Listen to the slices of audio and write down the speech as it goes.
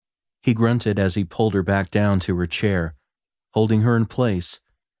He grunted as he pulled her back down to her chair. Holding her in place,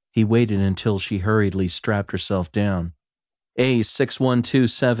 he waited until she hurriedly strapped herself down.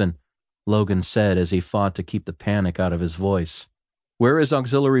 A6127, Logan said as he fought to keep the panic out of his voice. Where is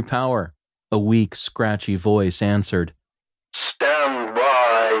auxiliary power? A weak, scratchy voice answered. Stand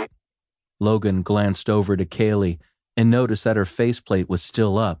by. Logan glanced over to Kaylee and noticed that her faceplate was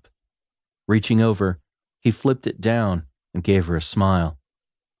still up. Reaching over, he flipped it down and gave her a smile.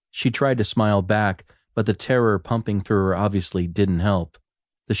 She tried to smile back, but the terror pumping through her obviously didn't help.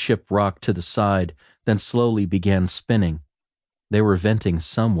 The ship rocked to the side, then slowly began spinning. They were venting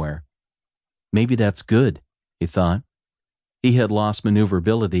somewhere. Maybe that's good, he thought. He had lost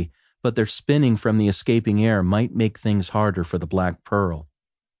maneuverability, but their spinning from the escaping air might make things harder for the Black Pearl.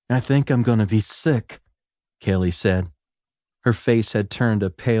 I think I'm going to be sick, Kaylee said. Her face had turned a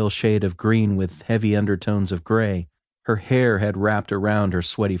pale shade of green with heavy undertones of gray. Her hair had wrapped around her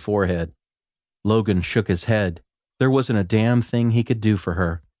sweaty forehead. Logan shook his head. There wasn't a damn thing he could do for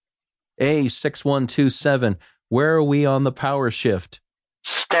her. A6127, where are we on the power shift?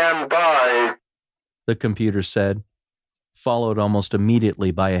 Stand by, the computer said, followed almost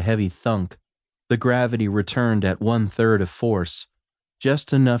immediately by a heavy thunk. The gravity returned at 1/3 of force,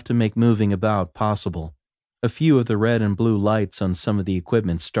 just enough to make moving about possible. A few of the red and blue lights on some of the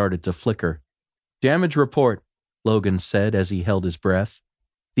equipment started to flicker. Damage report, Logan said as he held his breath.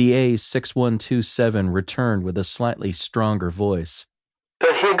 The A6127 returned with a slightly stronger voice.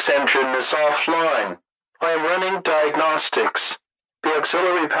 The Higgs engine is offline. I am running diagnostics. The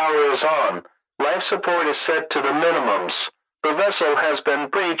auxiliary power is on. Life support is set to the minimums. The vessel has been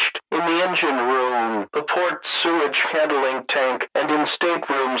breached in the engine room, the port sewage handling tank, and in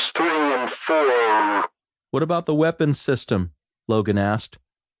staterooms 3 and 4. What about the weapons system? Logan asked.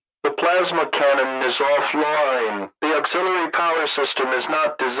 The plasma cannon is offline. The auxiliary power system is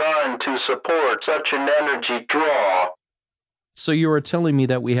not designed to support such an energy draw. So you are telling me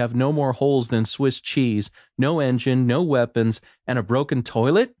that we have no more holes than Swiss cheese, no engine, no weapons, and a broken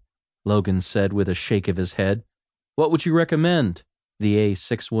toilet? Logan said with a shake of his head. What would you recommend? The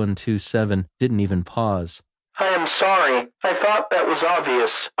A6127 didn't even pause. I am sorry. I thought that was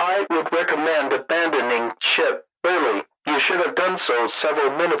obvious. I would recommend abandoning ship early. You should have done so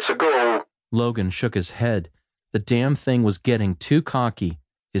several minutes ago. Logan shook his head. The damn thing was getting too cocky,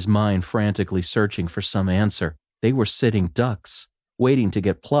 his mind frantically searching for some answer. They were sitting ducks, waiting to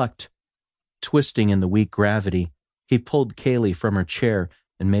get plucked. Twisting in the weak gravity, he pulled Kaylee from her chair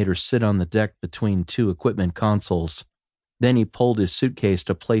and made her sit on the deck between two equipment consoles. Then he pulled his suitcase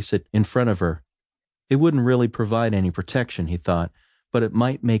to place it in front of her. It wouldn't really provide any protection, he thought, but it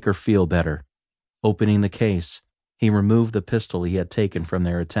might make her feel better. Opening the case, he removed the pistol he had taken from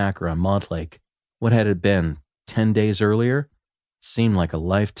their attacker on Montlake. What had it been, 10 days earlier? It seemed like a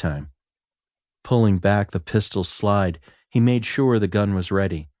lifetime. Pulling back the pistol's slide, he made sure the gun was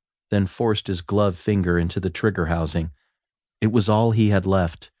ready, then forced his gloved finger into the trigger housing. It was all he had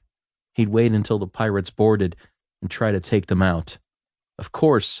left. He'd wait until the pirates boarded and try to take them out. Of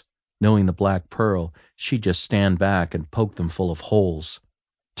course, knowing the Black Pearl, she'd just stand back and poke them full of holes.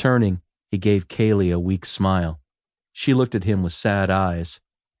 Turning, he gave Kaylee a weak smile. She looked at him with sad eyes.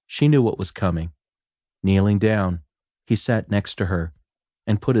 She knew what was coming. Kneeling down, he sat next to her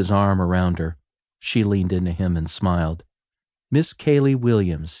and put his arm around her. She leaned into him and smiled. Miss Kaylee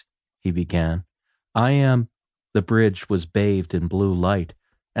Williams, he began. I am... The bridge was bathed in blue light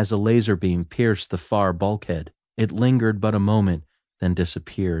as a laser beam pierced the far bulkhead. It lingered but a moment, then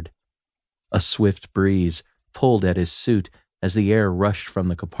disappeared. A swift breeze pulled at his suit as the air rushed from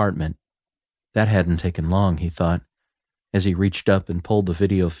the compartment. That hadn't taken long, he thought, as he reached up and pulled the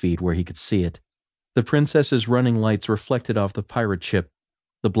video feed where he could see it. The Princess's running lights reflected off the pirate ship.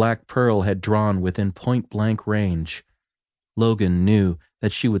 The Black Pearl had drawn within point-blank range. Logan knew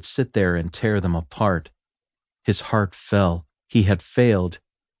that she would sit there and tear them apart. His heart fell. He had failed.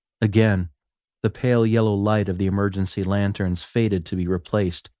 Again, the pale yellow light of the emergency lanterns faded to be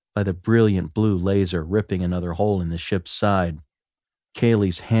replaced by the brilliant blue laser ripping another hole in the ship's side.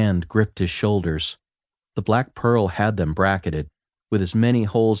 Kaylee's hand gripped his shoulders. The Black Pearl had them bracketed. With as many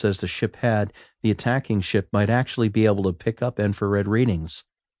holes as the ship had, the attacking ship might actually be able to pick up infrared readings.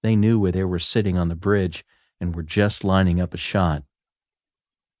 They knew where they were sitting on the bridge and were just lining up a shot.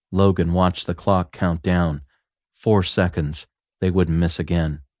 Logan watched the clock count down. 4 seconds. They wouldn't miss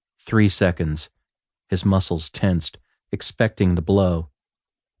again. 3 seconds. His muscles tensed, expecting the blow.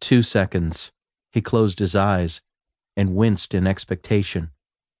 2 seconds. He closed his eyes and winced in expectation.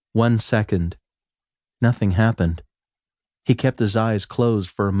 1 second. Nothing happened. He kept his eyes closed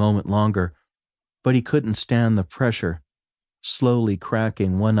for a moment longer, but he couldn't stand the pressure. Slowly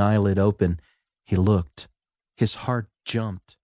cracking one eyelid open, he looked. His heart jumped.